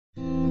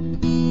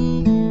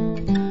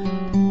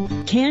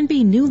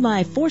Canby New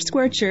Life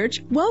Foursquare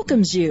Church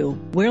welcomes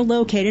you. We're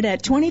located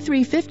at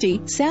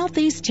 2350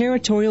 Southeast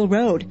Territorial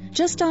Road,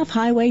 just off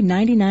Highway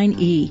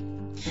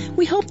 99E.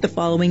 We hope the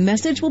following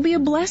message will be a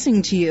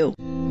blessing to you.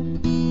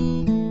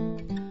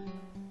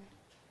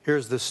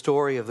 Here's the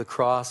story of the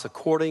cross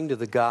according to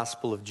the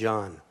Gospel of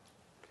John.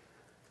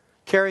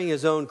 Carrying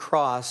his own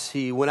cross,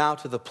 he went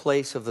out to the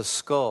place of the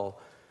skull,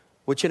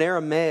 which in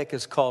Aramaic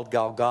is called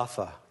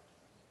Golgotha.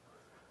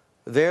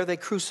 There they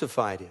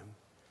crucified him,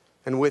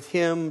 and with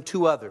him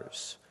 2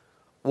 others,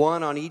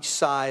 one on each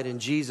side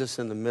and Jesus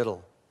in the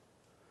middle.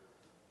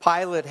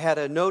 Pilate had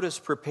a notice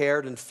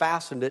prepared and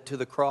fastened it to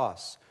the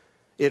cross.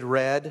 It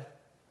read,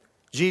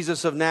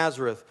 "Jesus of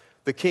Nazareth,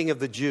 the King of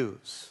the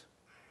Jews."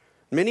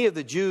 Many of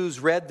the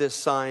Jews read this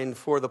sign,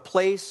 for the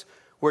place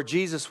where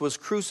Jesus was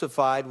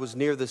crucified was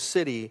near the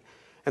city,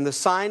 and the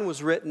sign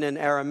was written in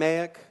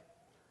Aramaic,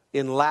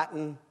 in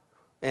Latin,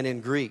 and in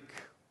Greek.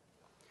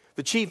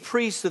 The chief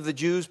priests of the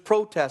Jews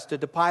protested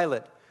to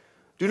Pilate,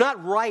 "Do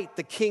not write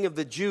the King of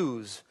the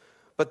Jews,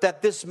 but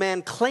that this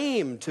man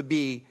claimed to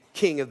be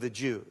King of the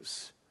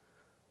Jews."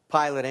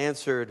 Pilate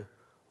answered,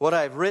 "What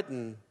I've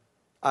written,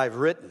 I've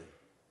written."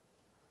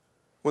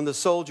 When the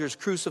soldiers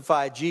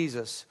crucified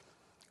Jesus,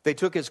 they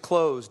took his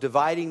clothes,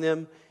 dividing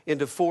them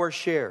into 4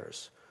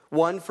 shares,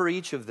 one for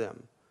each of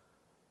them,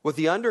 with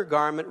the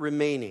undergarment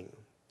remaining.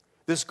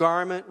 This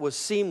garment was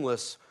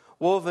seamless,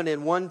 woven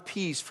in one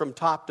piece from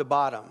top to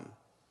bottom.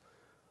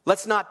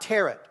 "Let's not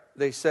tear it,"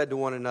 they said to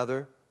one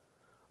another.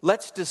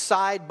 "Let's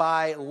decide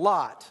by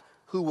lot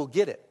who will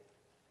get it."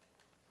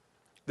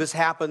 This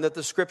happened that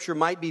the scripture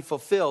might be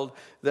fulfilled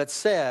that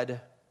said,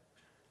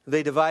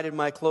 "They divided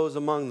my clothes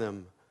among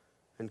them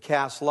and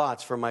cast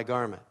lots for my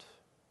garment."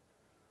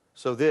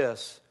 So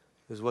this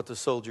is what the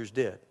soldiers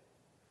did.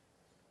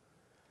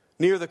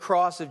 Near the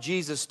cross of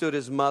Jesus stood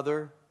his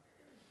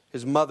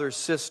mother's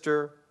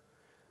sister,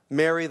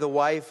 Mary the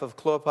wife of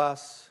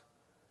Clopas,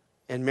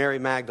 and Mary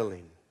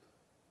Magdalene.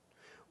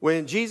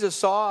 When Jesus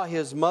saw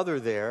his mother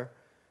there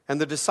and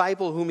the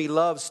disciple whom he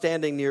loved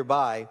standing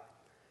nearby,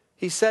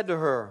 he said to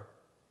her,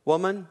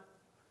 "Woman,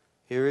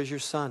 here is your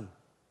son."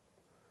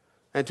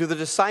 And to the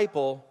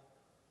disciple,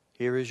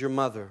 "Here is your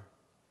mother."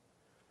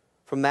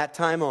 From that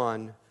time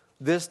on,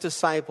 this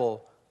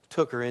disciple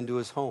took her into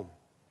his home.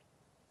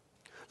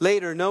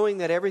 Later, knowing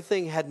that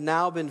everything had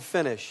now been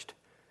finished,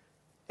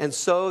 and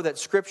so that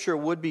scripture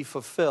would be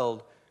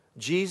fulfilled,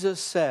 Jesus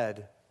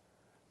said,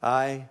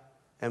 "I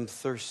am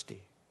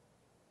thirsty."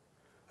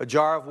 A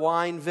jar of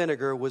wine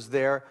vinegar was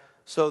there,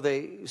 so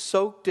they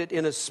soaked it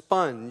in a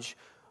sponge,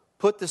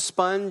 put the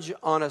sponge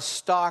on a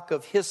stalk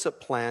of hyssop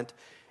plant,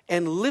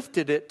 and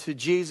lifted it to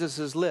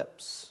Jesus'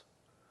 lips.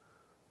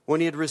 When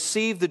he had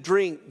received the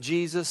drink,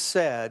 Jesus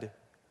said,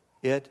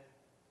 "It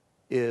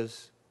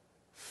is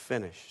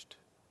finished."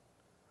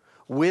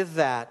 With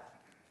that,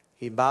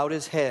 he bowed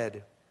his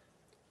head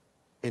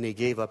and he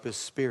gave up his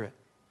spirit.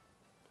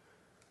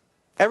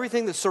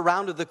 Everything that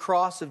surrounded the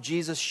cross of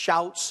Jesus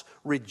shouts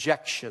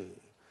rejection.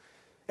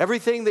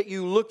 Everything that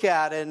you look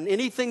at and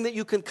anything that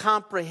you can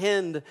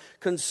comprehend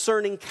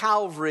concerning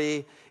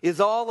Calvary is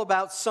all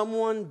about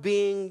someone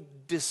being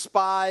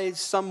despised,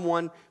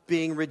 someone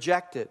being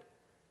rejected.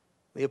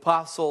 The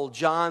Apostle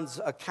John's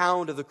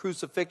account of the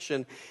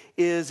crucifixion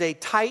is a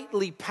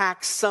tightly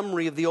packed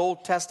summary of the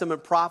Old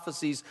Testament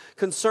prophecies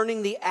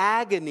concerning the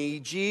agony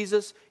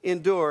Jesus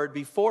endured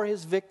before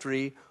his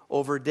victory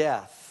over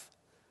death.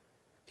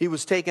 He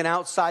was taken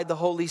outside the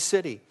holy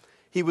city.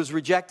 He was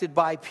rejected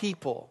by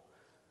people,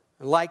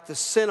 like the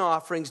sin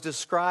offerings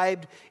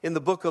described in the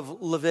book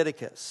of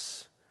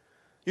Leviticus.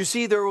 You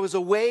see, there was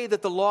a way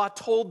that the law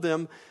told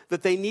them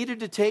that they needed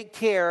to take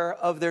care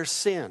of their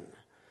sin.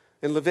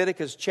 In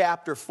Leviticus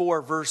chapter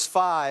 4, verse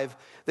 5,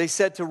 they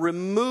said to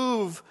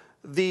remove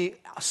the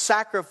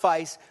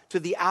sacrifice to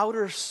the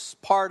outer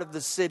part of the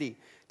city.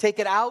 Take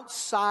it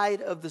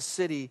outside of the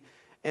city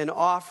and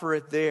offer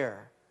it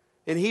there.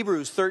 In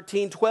Hebrews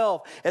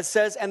 13:12, it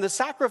says, "And the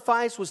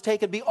sacrifice was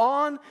taken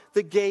beyond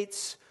the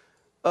gates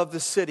of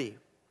the city."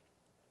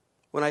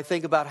 When I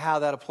think about how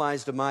that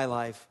applies to my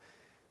life,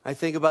 I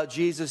think about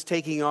Jesus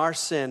taking our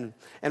sin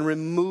and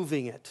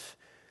removing it,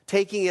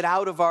 taking it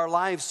out of our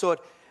lives so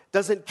it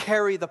doesn't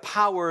carry the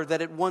power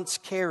that it once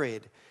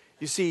carried.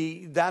 You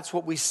see, that's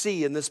what we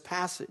see in this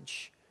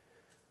passage.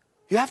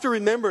 You have to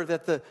remember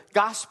that the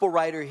gospel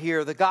writer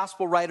here, the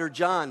gospel writer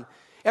John,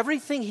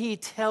 everything he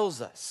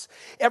tells us,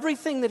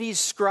 everything that he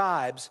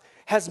scribes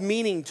has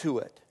meaning to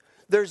it.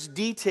 There's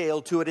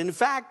detail to it. In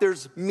fact,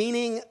 there's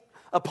meaning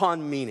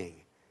upon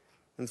meaning.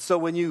 And so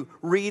when you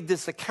read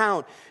this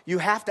account, you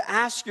have to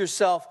ask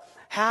yourself,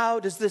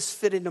 how does this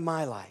fit into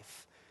my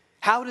life?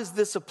 How does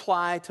this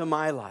apply to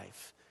my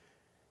life?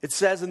 It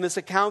says in this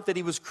account that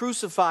he was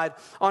crucified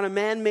on a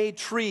man-made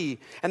tree.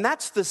 And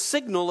that's the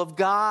signal of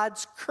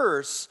God's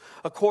curse,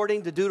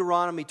 according to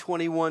Deuteronomy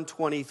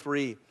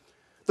 21:23.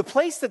 The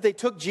place that they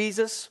took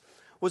Jesus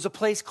was a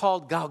place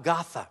called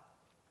Golgotha.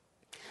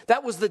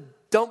 That was the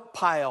dump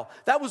pile.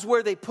 That was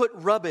where they put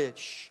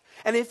rubbish.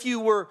 And if you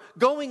were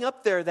going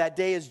up there that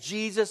day as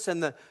Jesus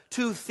and the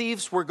two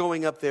thieves were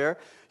going up there,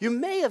 you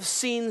may have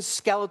seen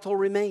skeletal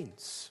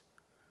remains.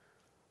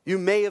 You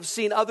may have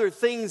seen other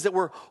things that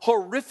were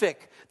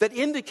horrific that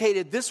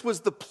indicated this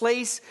was the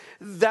place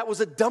that was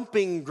a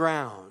dumping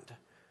ground.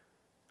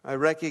 I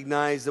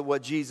recognize that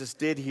what Jesus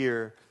did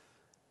here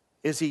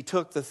is he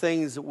took the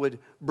things that would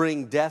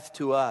bring death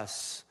to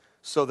us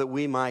so that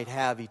we might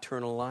have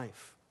eternal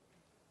life,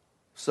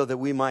 so that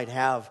we might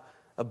have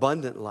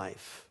abundant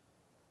life.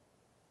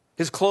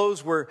 His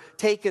clothes were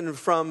taken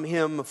from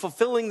him,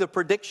 fulfilling the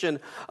prediction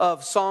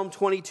of Psalm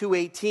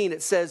 22:18.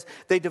 It says,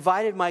 "They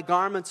divided my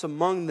garments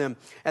among them,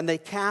 and they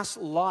cast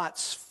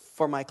lots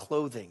for my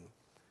clothing."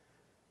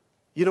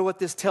 You know what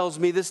this tells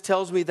me? This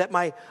tells me that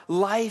my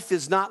life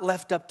is not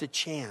left up to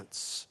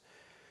chance.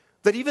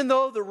 That even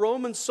though the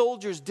Roman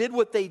soldiers did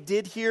what they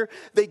did here,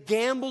 they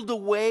gambled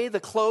away the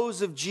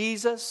clothes of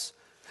Jesus.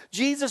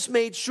 Jesus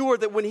made sure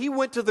that when he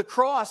went to the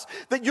cross,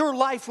 that your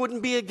life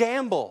wouldn't be a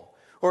gamble.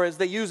 Or as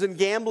they use in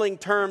gambling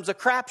terms, a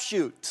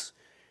crapshoot.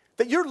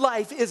 That your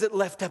life isn't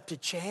left up to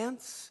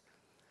chance,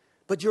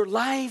 but your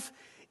life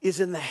is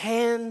in the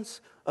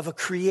hands of a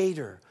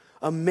creator,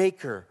 a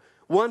maker,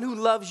 one who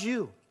loves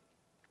you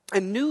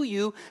and knew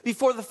you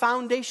before the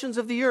foundations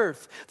of the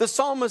earth. The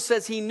psalmist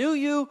says he knew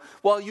you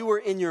while you were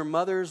in your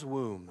mother's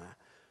womb.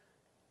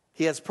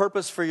 He has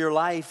purpose for your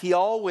life. He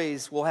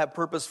always will have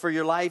purpose for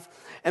your life.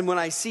 And when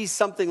I see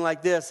something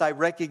like this, I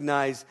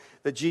recognize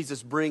that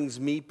Jesus brings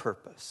me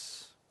purpose.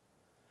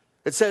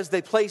 It says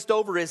they placed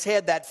over his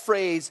head that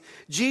phrase,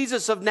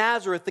 Jesus of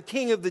Nazareth, the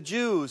King of the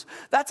Jews.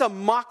 That's a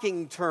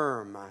mocking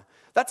term.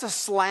 That's a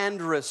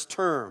slanderous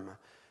term.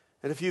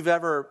 And if you've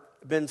ever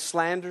been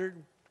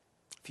slandered,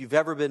 if you've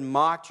ever been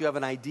mocked, you have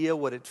an idea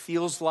what it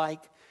feels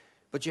like.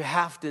 But you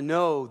have to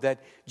know that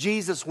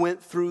Jesus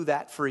went through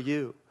that for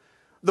you.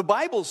 The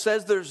Bible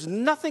says there's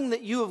nothing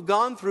that you have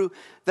gone through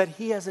that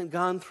he hasn't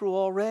gone through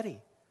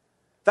already.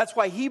 That's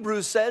why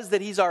Hebrews says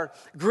that he's our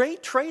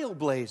great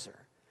trailblazer.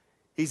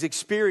 He's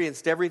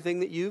experienced everything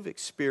that you've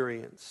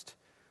experienced.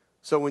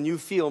 So when you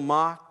feel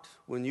mocked,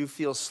 when you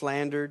feel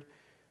slandered,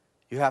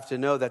 you have to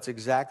know that's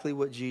exactly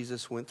what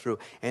Jesus went through.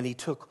 And he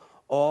took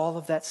all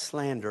of that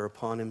slander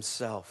upon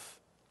himself.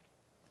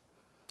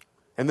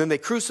 And then they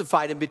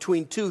crucified him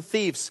between two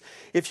thieves.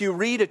 If you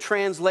read a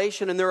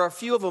translation, and there are a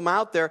few of them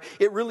out there,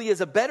 it really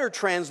is a better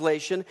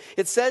translation.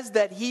 It says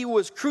that he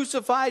was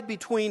crucified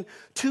between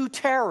two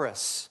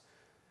terrorists.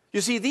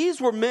 You see,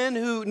 these were men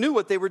who knew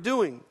what they were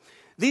doing.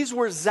 These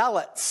were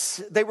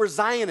zealots. They were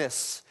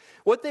Zionists.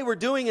 What they were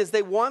doing is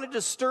they wanted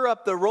to stir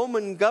up the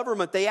Roman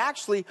government. They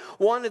actually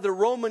wanted the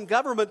Roman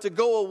government to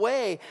go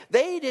away.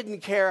 They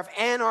didn't care if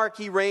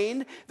anarchy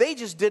reigned. They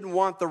just didn't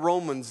want the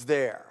Romans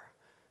there.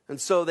 And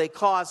so they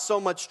caused so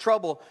much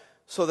trouble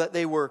so that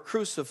they were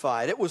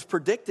crucified. It was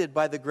predicted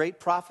by the great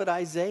prophet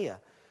Isaiah.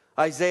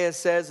 Isaiah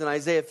says in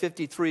Isaiah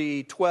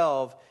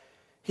 53:12,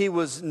 he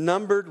was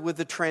numbered with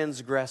the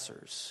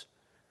transgressors.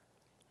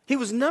 He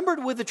was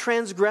numbered with the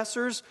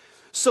transgressors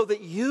so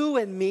that you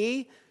and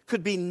me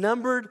could be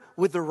numbered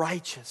with the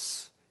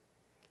righteous.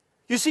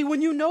 You see,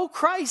 when you know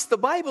Christ, the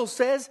Bible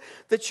says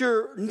that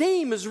your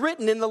name is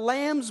written in the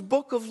Lamb's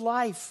book of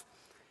life.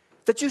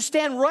 That you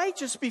stand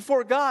righteous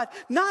before God,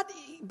 not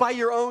by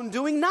your own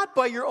doing, not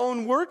by your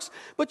own works,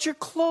 but you're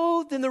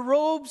clothed in the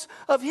robes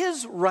of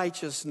his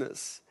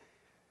righteousness.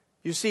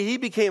 You see, he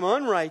became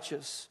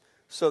unrighteous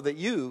so that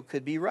you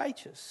could be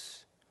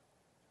righteous.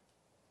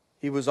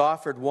 He was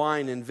offered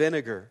wine and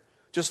vinegar,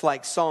 just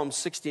like Psalm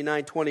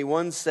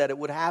 69:21 said it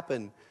would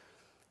happen.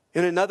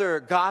 In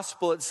another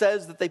gospel, it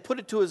says that they put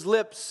it to his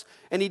lips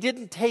and he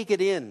didn't take it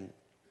in.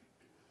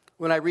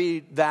 When I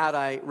read that,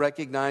 I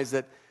recognize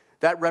that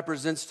that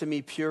represents to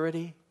me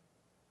purity.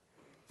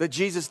 That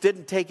Jesus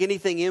didn't take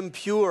anything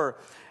impure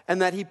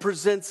and that he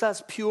presents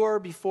us pure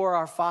before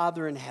our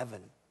Father in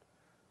heaven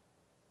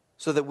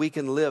so that we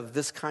can live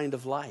this kind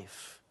of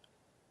life.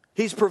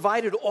 He's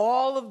provided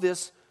all of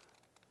this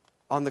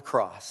on the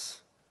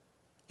cross.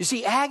 You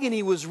see,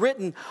 agony was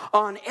written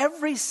on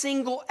every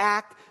single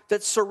act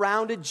that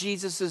surrounded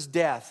Jesus'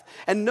 death.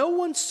 And no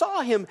one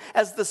saw him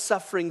as the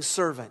suffering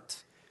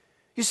servant.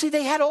 You see,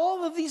 they had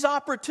all of these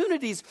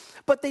opportunities,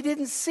 but they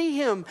didn't see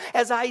him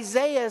as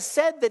Isaiah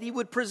said that he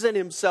would present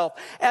himself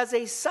as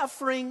a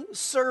suffering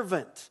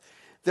servant.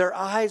 Their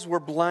eyes were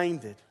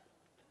blinded.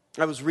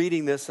 I was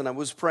reading this and I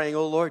was praying,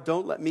 oh Lord,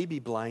 don't let me be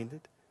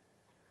blinded.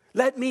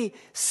 Let me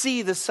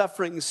see the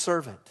suffering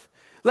servant.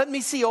 Let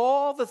me see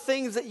all the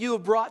things that you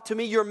have brought to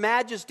me, your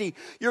majesty,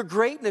 your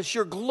greatness,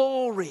 your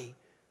glory.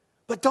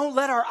 But don't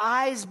let our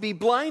eyes be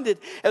blinded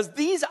as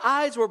these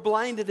eyes were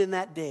blinded in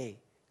that day.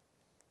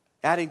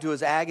 Adding to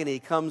his agony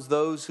comes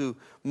those who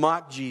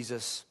mocked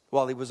Jesus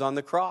while he was on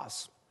the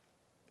cross.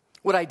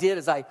 What I did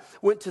is I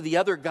went to the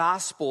other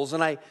Gospels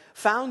and I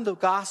found the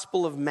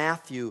Gospel of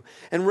Matthew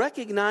and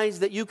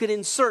recognized that you could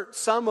insert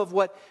some of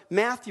what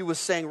Matthew was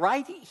saying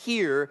right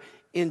here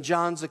in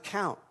John's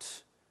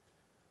account.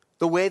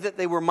 the way that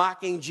they were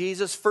mocking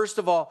Jesus. First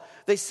of all,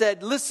 they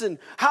said, listen,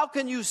 how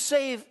can you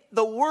save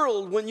the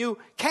world when you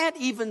can't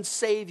even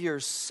save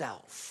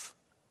yourself?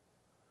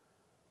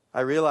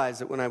 I realized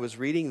that when I was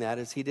reading that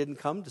is he didn't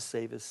come to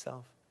save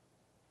himself.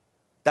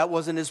 That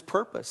wasn't his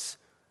purpose.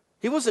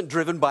 He wasn't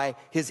driven by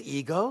his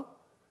ego.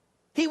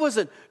 He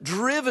wasn't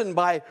driven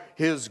by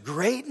his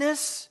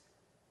greatness.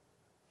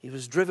 He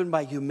was driven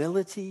by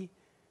humility,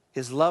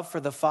 his love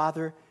for the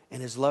Father,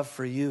 and his love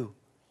for you.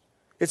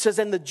 It says,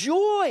 and the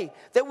joy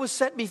that was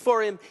set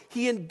before him,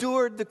 he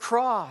endured the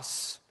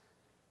cross.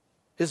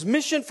 His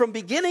mission from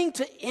beginning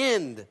to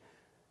end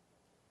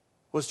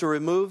was to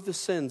remove the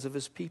sins of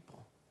his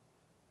people.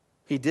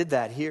 He did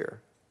that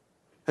here.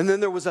 And then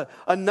there was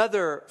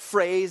another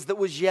phrase that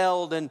was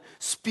yelled and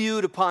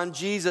spewed upon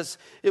Jesus.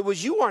 It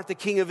was, you aren't the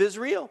king of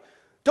Israel.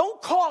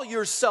 Don't call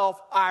yourself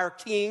our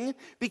king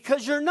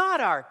because you're not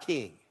our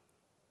king.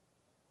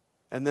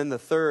 And then the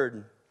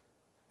third,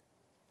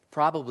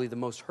 probably the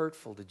most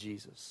hurtful to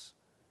Jesus.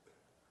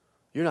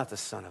 You're not the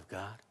Son of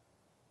God.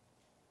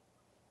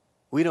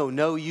 We don't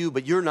know you,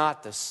 but you're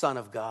not the Son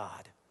of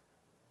God.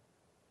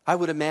 I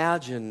would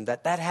imagine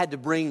that had to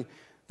bring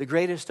the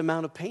greatest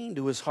amount of pain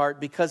to his heart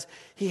because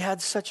he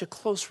had such a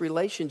close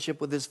relationship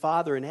with his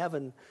Father in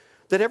heaven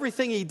that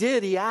everything he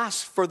did, he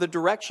asked for the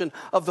direction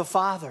of the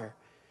Father.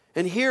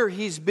 And here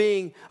he's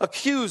being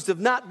accused of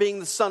not being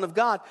the Son of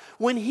God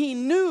when he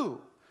knew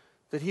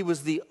that he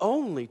was the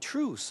only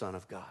true Son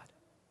of God.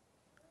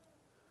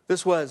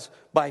 This was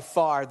by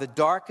far the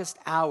darkest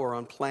hour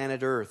on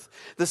planet Earth.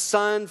 The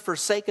Son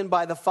forsaken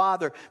by the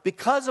Father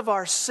because of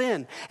our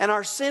sin, and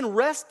our sin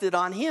rested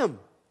on him.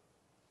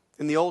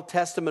 In the Old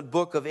Testament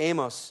book of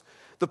Amos,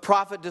 the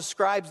prophet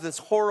describes this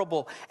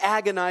horrible,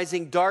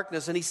 agonizing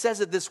darkness, and he says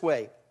it this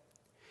way.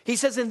 He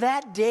says, in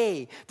that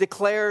day,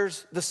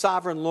 declares the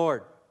sovereign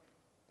Lord,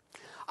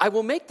 I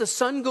will make the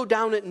sun go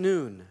down at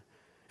noon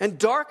and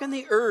darken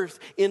the earth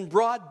in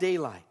broad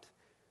daylight.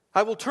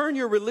 I will turn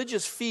your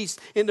religious feast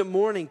into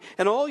mourning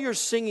and all your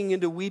singing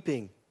into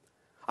weeping.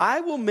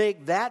 I will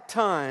make that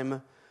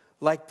time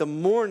like the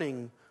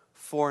morning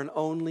for an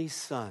only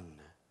son.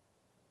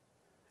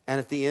 And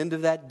at the end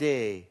of that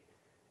day,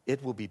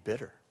 it will be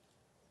bitter.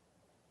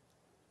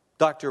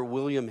 Dr.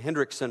 William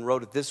Hendrickson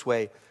wrote it this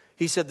way.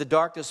 He said the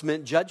darkness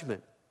meant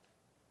judgment.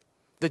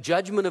 The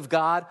judgment of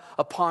God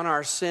upon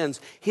our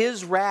sins.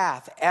 His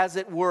wrath, as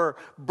it were,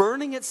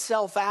 burning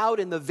itself out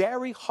in the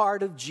very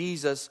heart of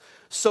Jesus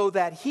so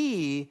that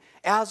he,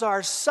 as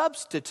our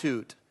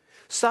substitute,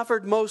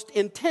 suffered most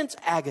intense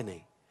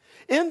agony,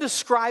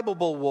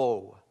 indescribable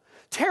woe,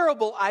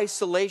 terrible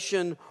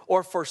isolation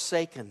or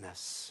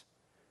forsakenness.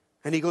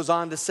 And he goes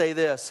on to say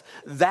this,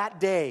 that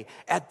day,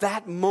 at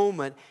that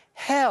moment,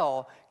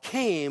 hell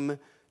came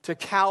to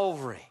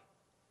Calvary.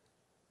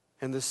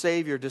 And the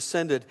Savior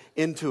descended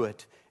into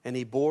it, and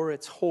he bore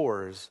its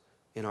horrors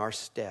in our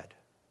stead.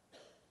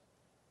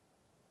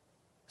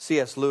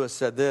 C.S. Lewis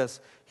said this.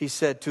 He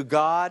said, to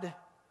God,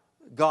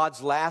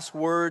 God's last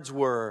words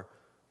were,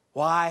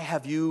 why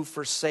have you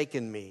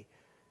forsaken me?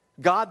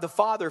 God the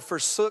Father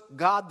forsook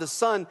God the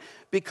Son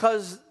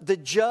because the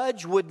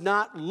judge would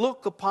not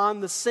look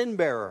upon the sin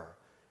bearer.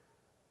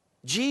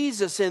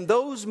 Jesus in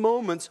those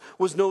moments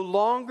was no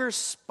longer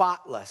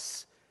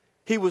spotless.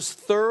 He was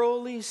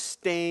thoroughly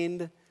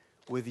stained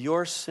with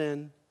your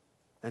sin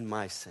and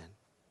my sin.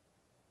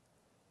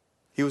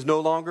 He was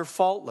no longer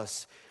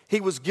faultless. He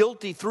was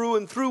guilty through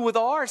and through with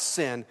our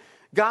sin.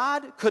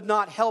 God could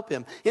not help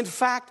him. In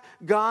fact,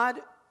 God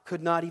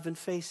could not even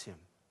face him.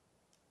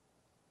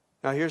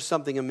 Now here's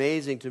something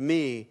amazing to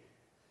me.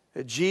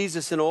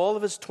 Jesus, in all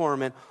of his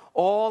torment,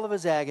 all of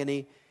his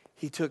agony,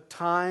 he took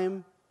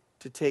time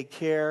to take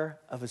care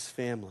of his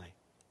family.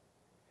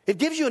 It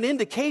gives you an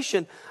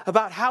indication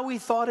about how he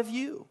thought of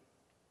you.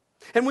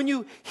 And when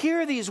you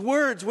hear these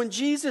words, when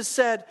Jesus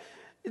said,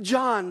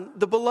 John,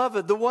 the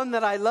beloved, the one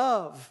that I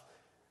love,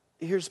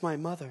 here's my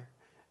mother,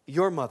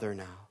 your mother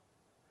now.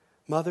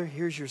 Mother,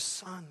 here's your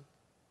son.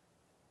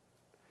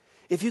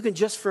 If you can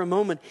just for a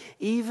moment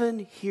even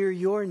hear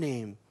your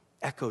name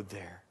echoed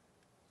there.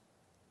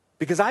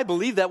 Because I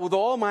believe that with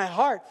all my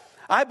heart.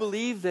 I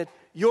believe that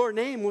your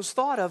name was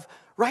thought of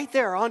right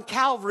there on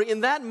Calvary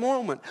in that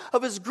moment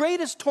of his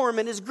greatest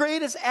torment, his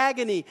greatest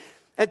agony.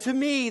 And to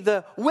me,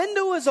 the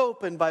window is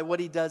opened by what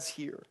he does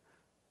here.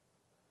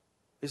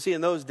 You see,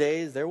 in those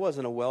days, there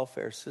wasn't a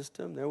welfare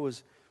system. There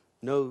was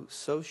no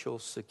social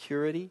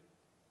security.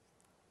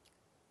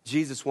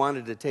 Jesus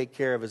wanted to take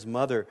care of his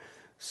mother,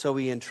 so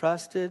he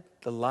entrusted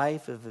the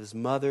life of his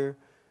mother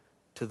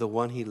to the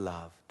one he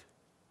loved,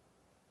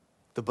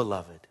 the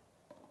beloved.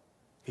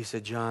 He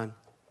said, John,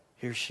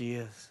 here she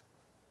is.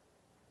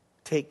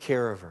 Take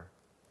care of her.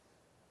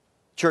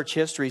 Church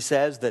history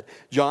says that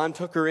John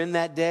took her in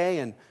that day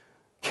and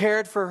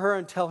cared for her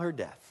until her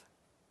death.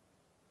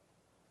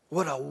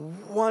 What a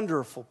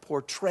wonderful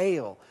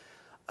portrayal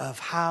of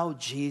how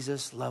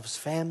Jesus loves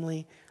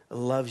family,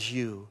 loves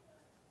you,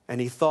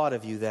 and he thought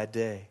of you that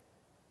day.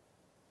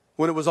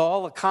 When it was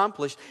all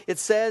accomplished, it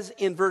says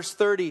in verse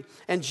 30,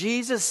 and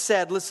Jesus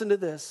said, listen to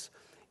this,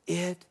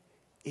 it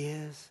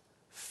is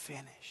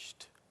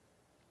finished.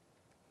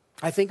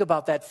 I think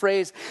about that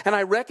phrase, and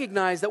I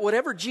recognize that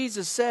whatever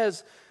Jesus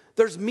says,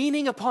 there's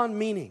meaning upon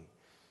meaning.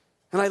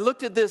 And I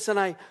looked at this and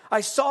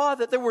I saw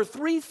that there were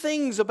three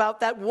things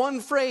about that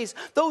one phrase,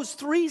 those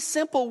three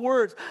simple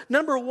words.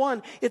 Number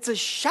one, it's a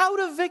shout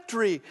of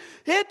victory.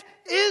 It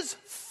is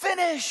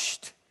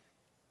finished.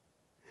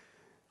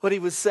 What he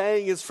was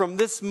saying is, from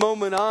this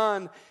moment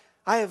on,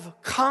 I have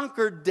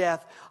conquered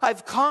death.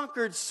 I've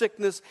conquered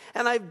sickness,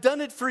 and I've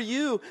done it for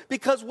you,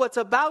 because what's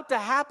about to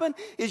happen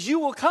is you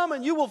will come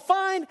and you will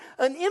find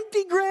an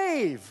empty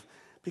grave,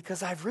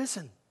 because I've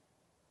risen.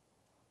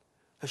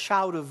 A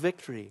shout of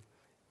victory.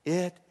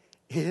 It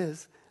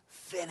is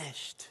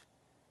finished.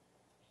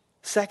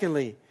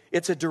 Secondly,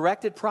 it's a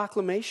directed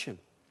proclamation.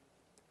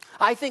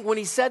 I think when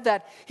he said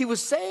that, he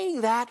was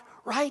saying that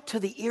right to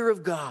the ear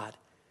of God.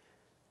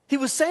 He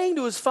was saying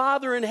to his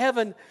Father in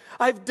heaven,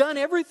 I've done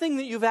everything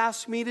that you've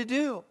asked me to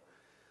do.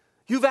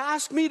 You've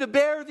asked me to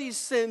bear these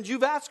sins.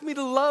 You've asked me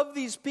to love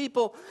these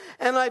people.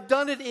 And I've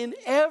done it in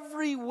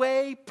every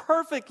way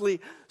perfectly.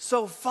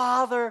 So,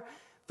 Father,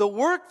 the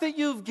work that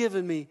you've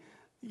given me,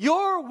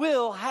 your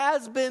will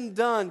has been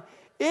done.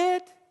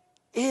 It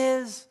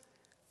is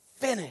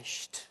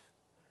finished.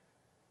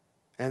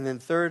 And then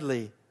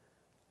thirdly,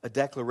 a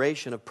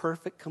declaration of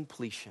perfect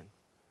completion.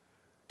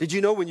 Did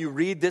you know when you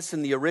read this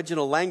in the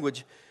original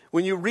language,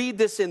 when you read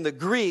this in the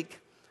Greek,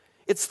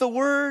 it's the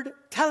word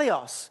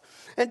teleos.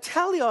 And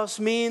teleos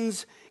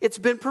means it's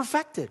been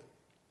perfected.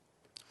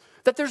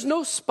 That there's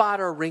no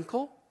spot or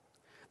wrinkle.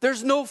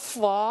 There's no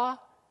flaw.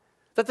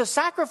 That the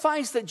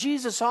sacrifice that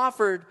Jesus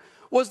offered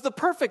was the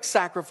perfect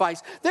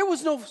sacrifice. There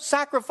was no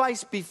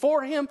sacrifice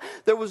before him.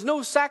 There was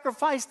no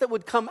sacrifice that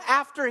would come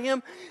after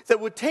him that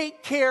would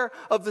take care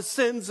of the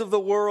sins of the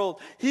world.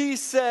 He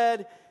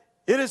said,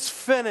 it is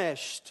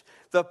finished.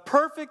 The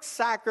perfect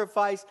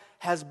sacrifice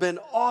has been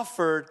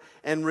offered,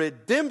 and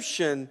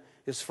redemption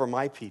is for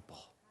my people.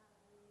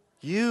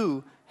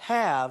 You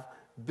have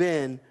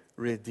been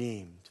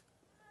redeemed.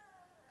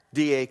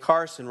 D.A.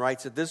 Carson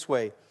writes it this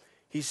way.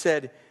 He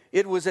said,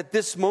 it was at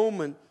this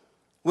moment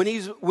when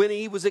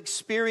he was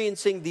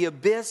experiencing the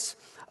abyss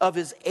of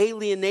his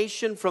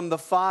alienation from the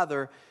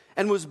Father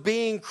and was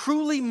being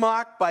cruelly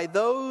mocked by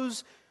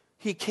those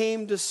he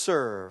came to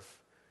serve,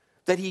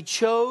 that he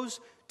chose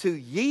to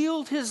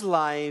yield his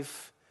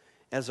life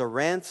as a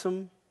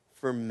ransom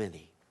for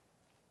many.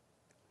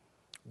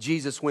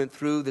 Jesus went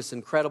through this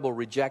incredible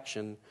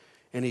rejection,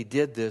 and he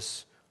did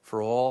this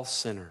for all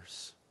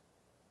sinners.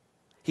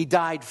 He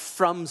died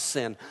from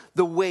sin,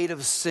 the weight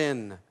of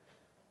sin.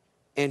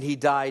 And he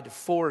died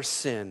for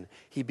sin.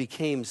 He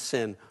became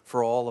sin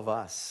for all of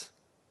us.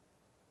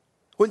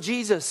 When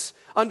Jesus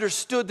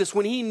understood this,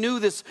 when he knew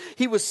this,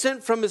 he was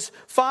sent from his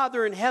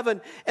Father in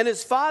heaven. And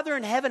his Father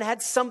in heaven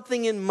had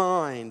something in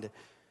mind.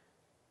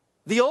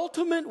 The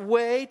ultimate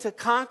way to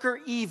conquer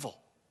evil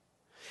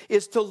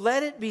is to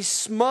let it be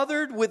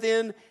smothered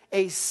within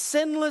a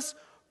sinless,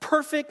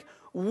 perfect,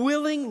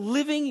 willing,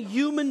 living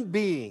human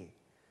being.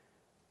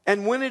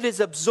 And when it is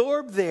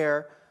absorbed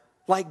there,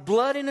 like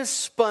blood in a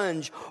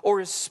sponge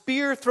or a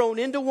spear thrown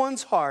into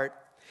one's heart,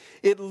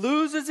 it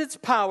loses its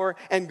power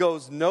and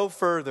goes no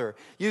further.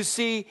 You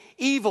see,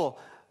 evil,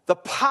 the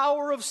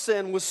power of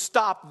sin, was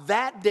stopped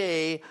that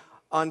day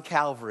on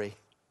Calvary.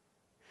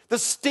 The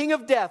sting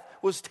of death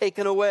was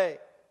taken away.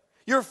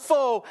 Your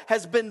foe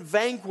has been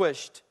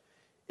vanquished.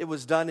 It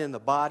was done in the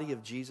body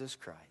of Jesus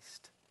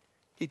Christ.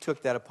 He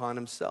took that upon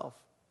himself.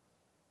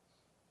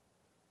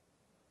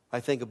 I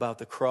think about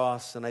the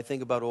cross, and I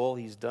think about all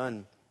he's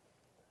done.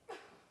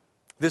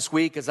 This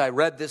week, as I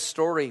read this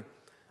story,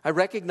 I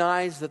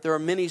recognize that there are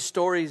many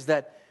stories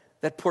that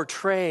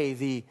portray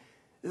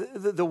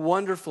the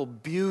wonderful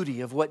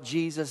beauty of what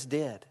Jesus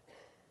did.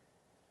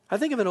 I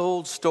think of an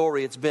old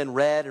story. It's been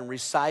read and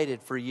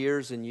recited for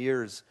years and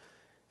years.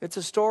 It's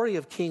a story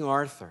of King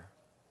Arthur.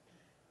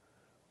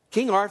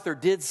 King Arthur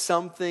did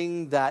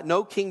something that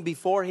no king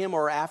before him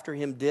or after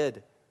him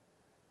did.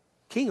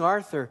 King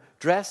Arthur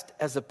dressed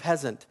as a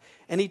peasant,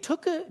 and he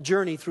took a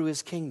journey through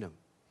his kingdom.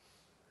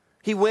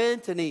 He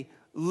went and he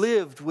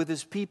lived with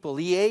his people.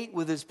 He ate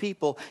with his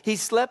people. He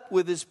slept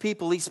with his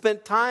people. He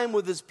spent time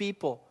with his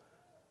people.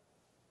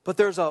 But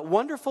there's a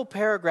wonderful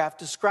paragraph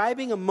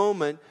describing a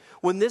moment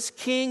when this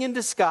king in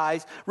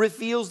disguise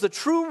reveals the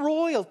true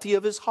royalty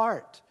of his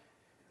heart.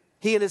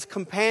 He and his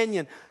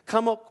companion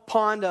come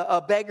upon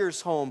a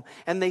beggar's home,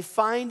 and they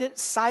find it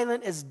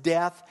silent as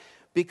death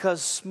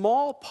because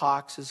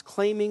smallpox is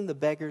claiming the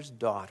beggar's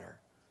daughter.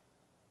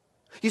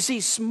 You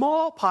see,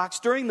 smallpox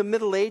during the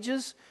Middle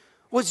Ages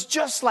was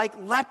just like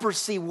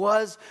leprosy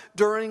was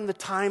during the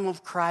time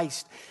of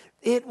Christ.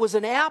 It was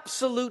an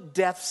absolute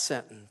death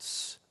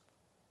sentence.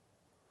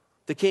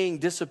 The king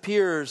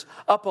disappears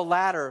up a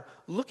ladder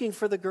looking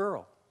for the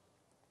girl.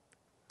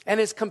 And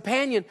his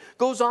companion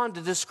goes on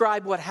to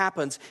describe what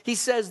happens. He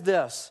says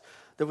this: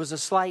 there was a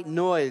slight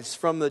noise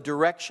from the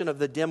direction of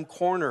the dim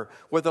corner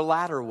where the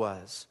ladder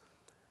was.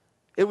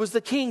 It was the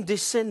king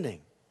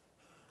descending.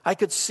 I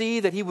could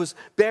see that he was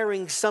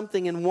bearing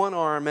something in one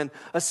arm and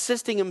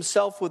assisting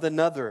himself with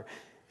another.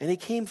 And he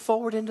came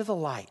forward into the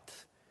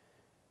light.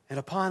 And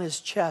upon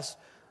his chest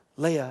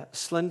lay a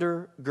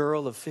slender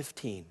girl of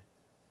 15.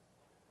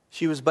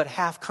 She was but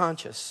half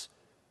conscious.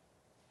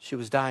 She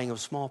was dying of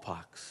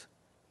smallpox.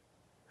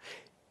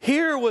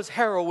 Here was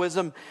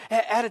heroism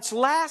at its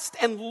last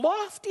and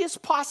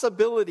loftiest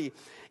possibility,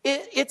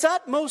 its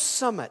utmost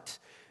summit.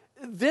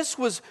 This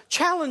was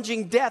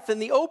challenging death in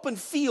the open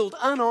field,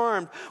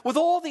 unarmed, with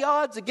all the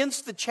odds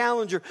against the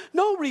challenger.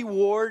 No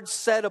reward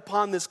set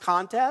upon this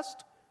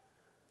contest.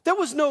 There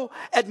was no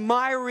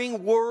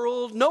admiring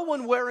world, no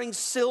one wearing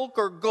silk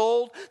or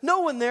gold,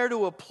 no one there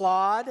to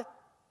applaud.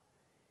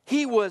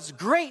 He was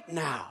great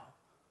now,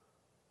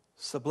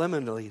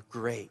 subliminally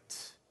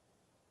great.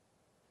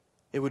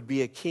 It would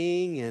be a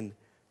king in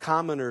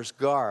commoner's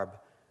garb,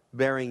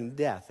 bearing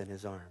death in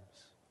his arms.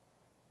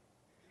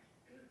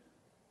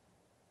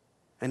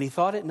 And he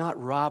thought it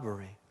not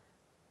robbery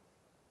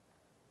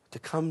to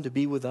come to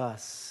be with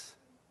us,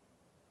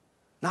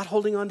 not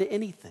holding on to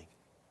anything.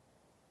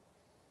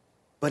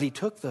 But he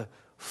took the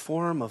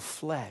form of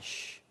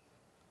flesh,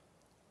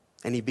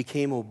 and he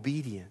became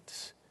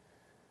obedient,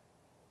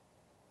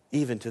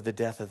 even to the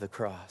death of the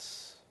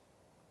cross.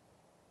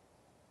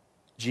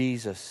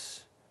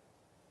 Jesus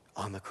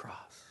on the cross.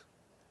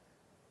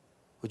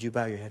 Would you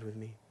bow your head with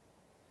me?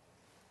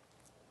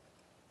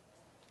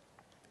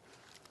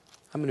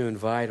 I'm going to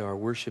invite our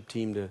worship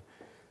team to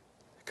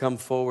come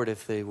forward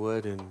if they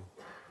would. And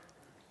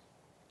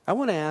I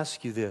want to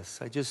ask you this.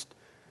 I just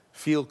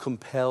feel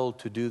compelled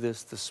to do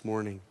this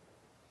morning.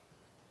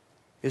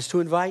 Is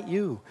to invite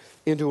you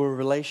into a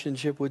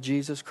relationship with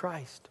Jesus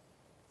Christ.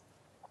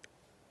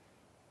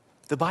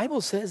 The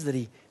Bible says that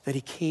he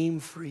came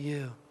for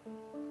you.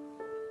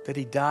 That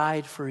he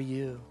died for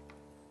you.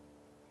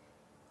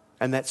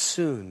 And that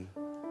soon,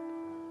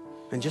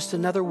 in just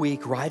another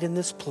week, right in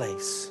this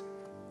place,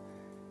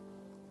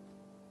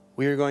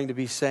 we are going to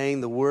be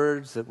saying the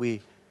words that we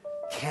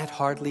can't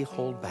hardly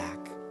hold back.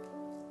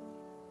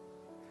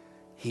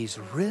 He's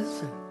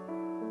risen.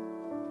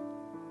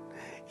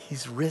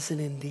 He's risen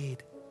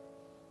indeed.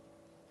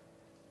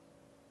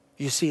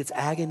 You see, it's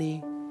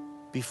agony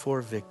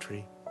before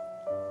victory.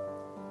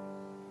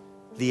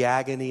 The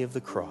agony of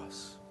the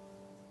cross.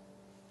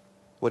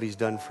 What he's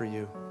done for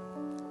you.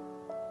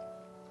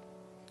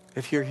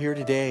 If you're here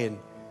today and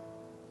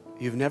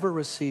you've never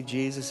received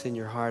Jesus in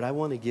your heart, I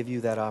want to give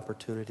you that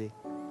opportunity.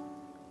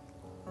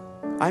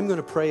 I'm going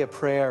to pray a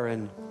prayer,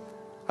 and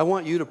I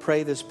want you to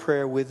pray this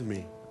prayer with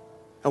me.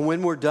 And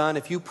when we're done,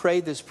 if you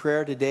prayed this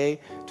prayer today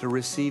to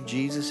receive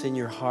Jesus in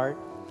your heart,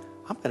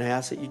 I'm going to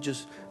ask that you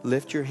just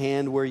lift your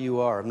hand where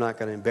you are. I'm not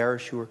going to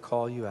embarrass you or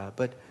call you out,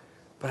 but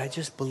I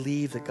just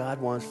believe that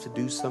God wants to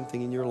do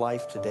something in your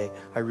life today.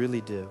 I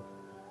really do.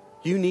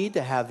 You need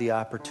to have the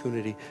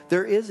opportunity.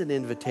 There is an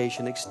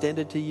invitation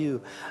extended to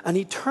you, an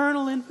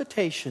eternal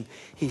invitation.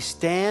 He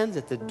stands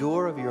at the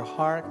door of your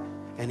heart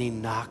and he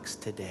knocks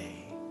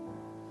today.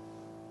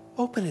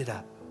 Open it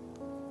up.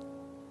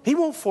 He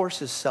won't force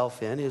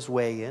himself in, his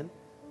way in.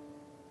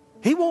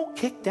 He won't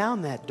kick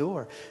down that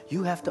door.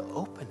 You have to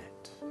open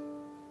it.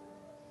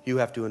 You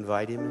have to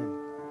invite him in.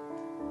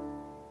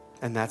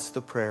 And that's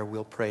the prayer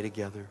we'll pray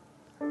together.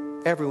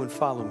 Everyone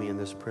follow me in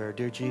this prayer.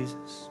 Dear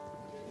Jesus,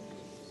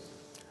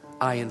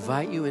 I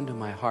invite you into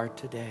my heart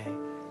today.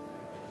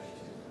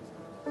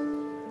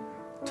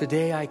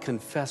 Today I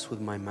confess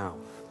with my mouth.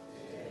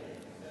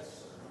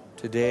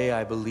 Today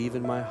I believe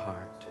in my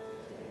heart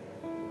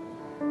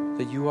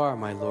that you are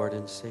my Lord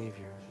and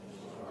Savior.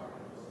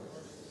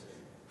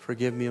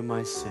 Forgive me of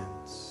my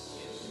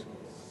sins.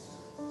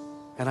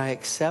 And I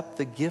accept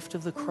the gift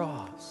of the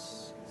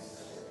cross.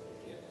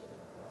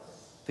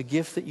 The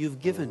gift that you've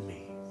given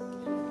me.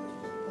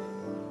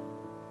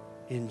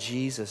 In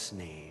Jesus'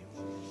 name.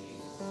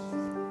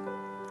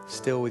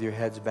 Still with your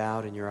heads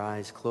bowed and your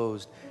eyes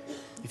closed.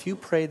 If you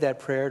prayed that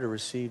prayer to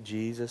receive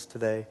Jesus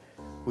today,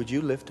 would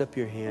you lift up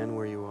your hand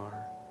where you are?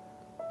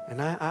 And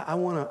I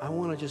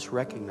want to just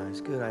recognize,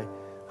 good,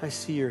 I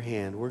see your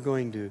hand. We're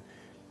going to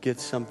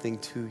get something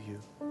to you.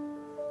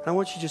 And I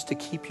want you just to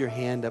keep your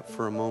hand up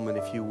for a moment,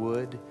 if you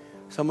would.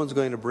 Someone's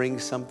going to bring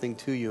something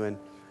to you, and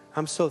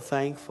I'm so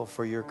thankful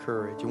for your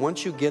courage. And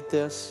once you get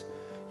this,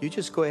 you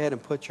just go ahead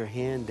and put your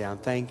hand down.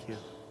 Thank you.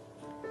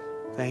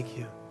 Thank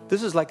you.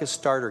 This is like a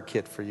starter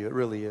kit for you. It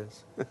really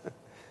is.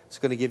 It's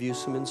going to give you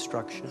some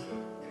instruction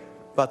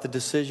about the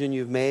decision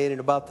you've made and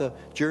about the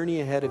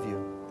journey ahead of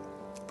you.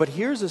 But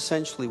here's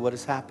essentially what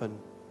has happened.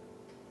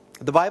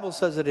 The Bible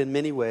says it in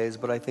many ways,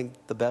 but I think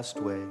the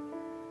best way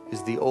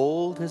is the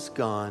old has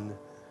gone,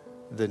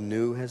 the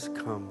new has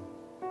come.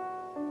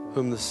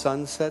 Whom the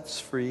Son sets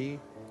free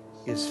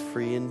is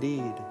free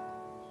indeed.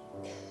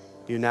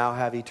 You now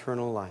have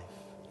eternal life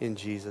in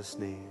Jesus'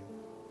 name.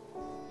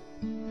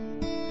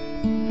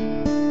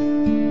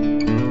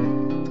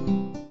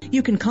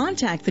 You can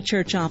contact the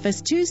church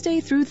office Tuesday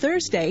through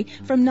Thursday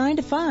from 9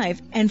 to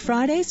 5 and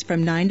Fridays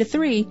from 9 to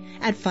 3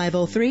 at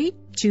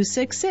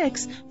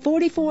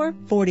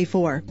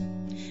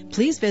 503-266-4444.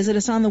 Please visit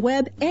us on the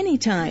web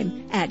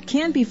anytime at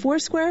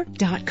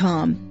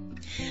canbyfoursquare.com.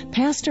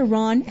 Pastor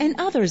Ron and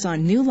others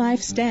on New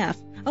Life staff,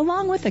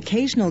 along with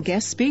occasional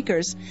guest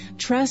speakers,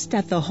 trust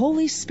that the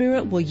Holy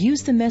Spirit will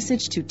use the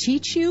message to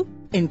teach you,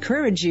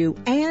 encourage you,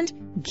 and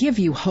give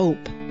you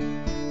hope.